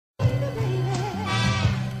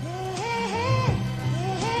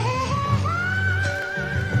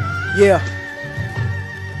Yeah.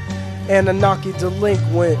 Anunnaki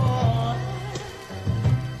delinquent.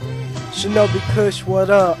 Shinobi Kush, what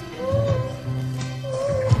up?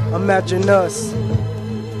 Imagine us.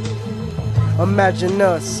 Imagine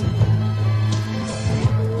us.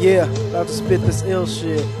 Yeah, about to spit this ill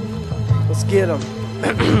shit. Let's get 'em.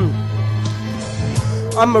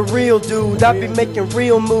 I'm a real dude, I be making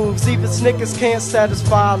real moves. Even Snickers can't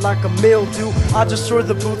satisfy like a mildew. I destroy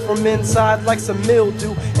the booth from inside like some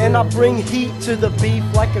mildew. And I bring heat to the beef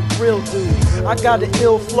like a grill dude. I got an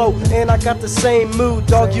ill flow and I got the same mood.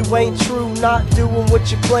 Dog, you ain't true, not doing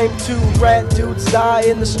what you claim to. Rat dudes die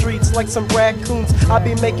in the streets like some raccoons. I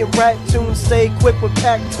be making rat tunes, stay equipped with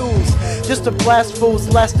pack tools. Just to blast fools,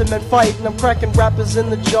 last them and fight. And I'm cracking rappers in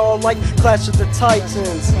the jaw like Clash of the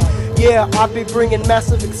Titans. Yeah, I be bringing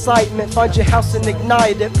massive excitement. Find your house and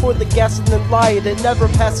ignite it. Pour the gas and then light it. Never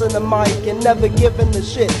passing the mic and never giving the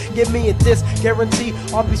shit. Give me a diss, guarantee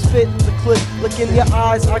I'll be spitting the clip. Look in your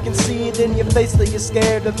eyes, I can see it in your face that you're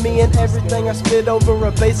scared of me and everything I spit over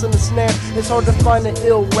a bass and a snare. It's hard to find an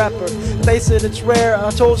ill rapper. Face it, it's rare. I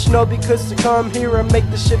told Shinobi Kush to come here and make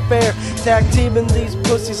this shit fair. Tag teaming these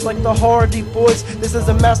pussies like the Hardy Boys. This is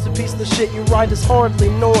a masterpiece. The shit you write is hardly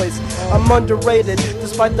noise. I'm underrated,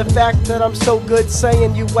 despite the fact that I'm so good.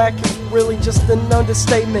 Saying you whack is really just an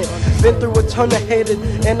understatement. Been through a ton of hated,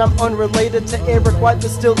 and I'm unrelated to Eric White,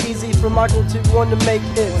 but still easy for Michael to want to make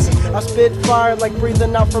hits. I spit fire like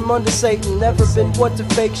breathing out from under Satan. Never been one to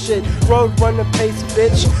fake shit. Road runner pace,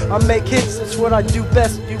 bitch. I make hits, it's what I do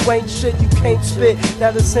best. You ain't shit, you can't spit.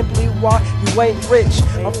 That is simply why you ain't rich.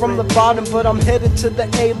 I'm from the bottom, but I'm headed to the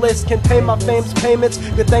A-list. Can pay my fame's payments.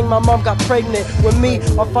 Good thing my mom got pregnant with me.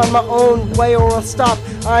 I'll find my own way or I'll stop.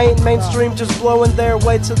 I ain't mainstream, just blowing their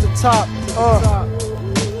way to the top.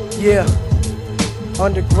 Yeah,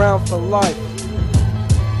 underground for life.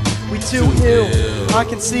 We too ill. I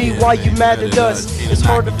can see why you mad at us. It's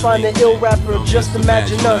hard to find an ill rapper, just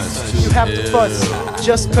imagine us. You have to fuss,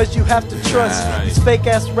 just cause you have to trust. These fake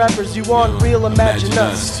ass rappers, you want real, imagine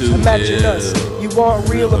us. Imagine us, you want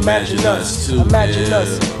real, imagine us. Imagine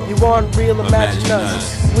us, you want real, imagine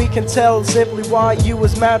us. We can tell simply why you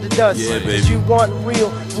was mad at us. Cause you want real,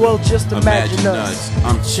 well just imagine us.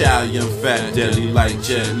 I'm Italian, fat, deadly like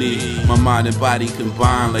Jet Li. My mind and body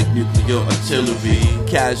combined like nuclear artillery.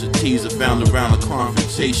 Casualties are found around a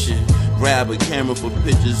confrontation. Grab a camera for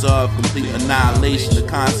pictures of complete annihilation. The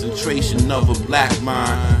concentration of a black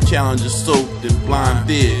mind. Challenges soaked in blind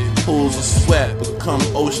fear. Pools of sweat become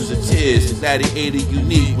oceans of tears. Gladiator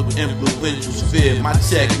unique with influential sphere. My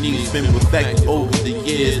technique's been perfected over the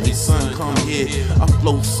years. Hey son, come here. I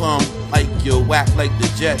float some like you whack like the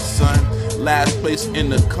Jets, son. Last place in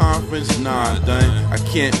the conference, nah, done. I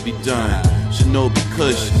can't be done. Shinobi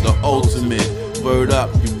Kush, the ultimate. Word up,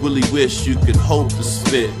 you really wish you could hope to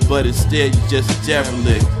spit, but instead you just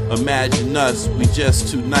derelict. Imagine us, we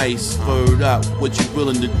just too nice. Word up, what you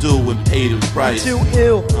willing to do and pay the price. Too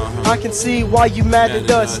ill, I can see why you mad at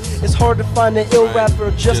us. It's hard to find an ill rapper,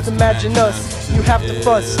 just imagine us. You have to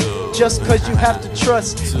fuss, just cause you have to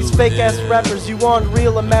trust. These fake ass rappers, you want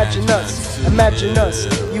real, imagine us. Imagine us,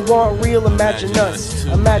 you want real, imagine us.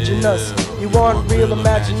 Imagine us, you want real,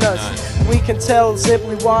 imagine us. We can tell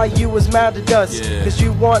simply why you was mad at us. Cause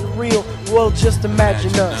you want real, well just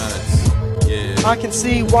imagine us. I can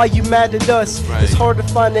see why you mad at us. It's hard to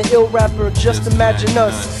find an ill rapper, just imagine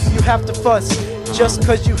us. You have to fuss, just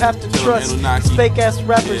cause you have to trust. These fake ass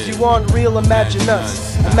rappers, you want real, imagine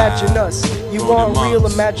us. Imagine us, you want real,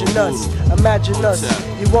 imagine us. Imagine us,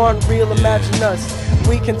 you want real, imagine us.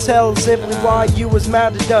 We can tell simply why you was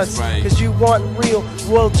mad at us. Cause you want real,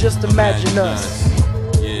 well just imagine us.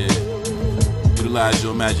 Utilize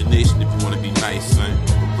your imagination if you want to be nice, son.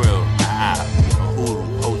 For real.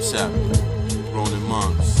 Archetype, Ronin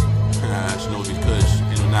monks. Shinobi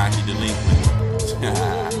Kush, Anunnaki delinquent.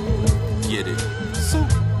 Get it. So